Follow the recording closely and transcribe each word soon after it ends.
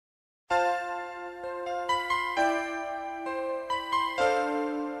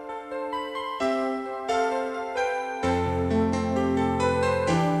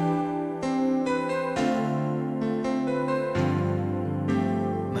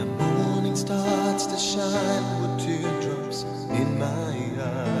starts to shine with teardrops in my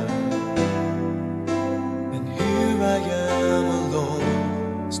eyes. And here I am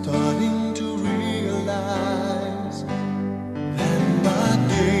alone, starting to realize that my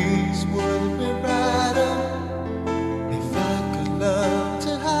days would be brighter if I could learn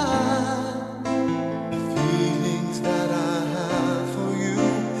to hide the feelings that I have for you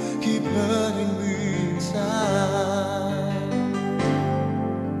keep hurting me inside.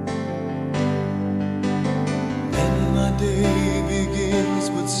 My day begins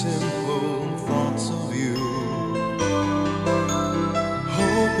with simple thoughts of you,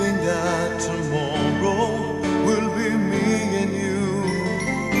 hoping that tomorrow will be me and you,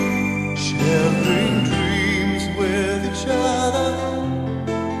 sharing dreams with each other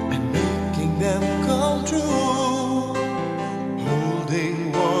and making them come true, holding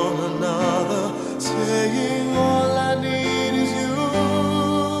one another, saying all I need is you.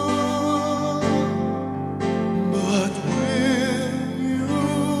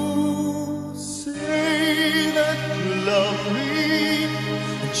 Love me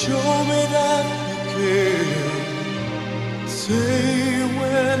and show me that you care. Say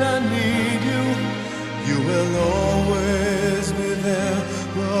when I need you, you will always be there.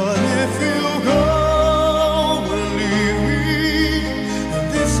 But if you go and leave me, and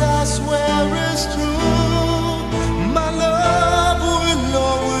this I swear is true, my love will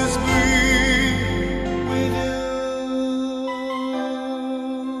always be with you.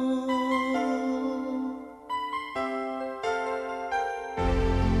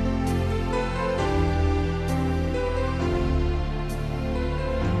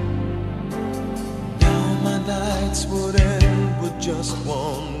 Nights would end with just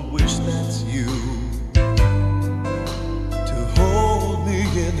one wish, that's you, to hold me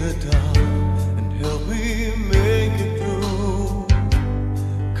in the dark and help me make it through.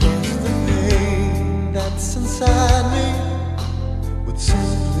 'Cause the pain that's inside me would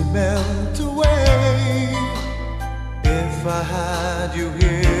simply melt away if I had you here.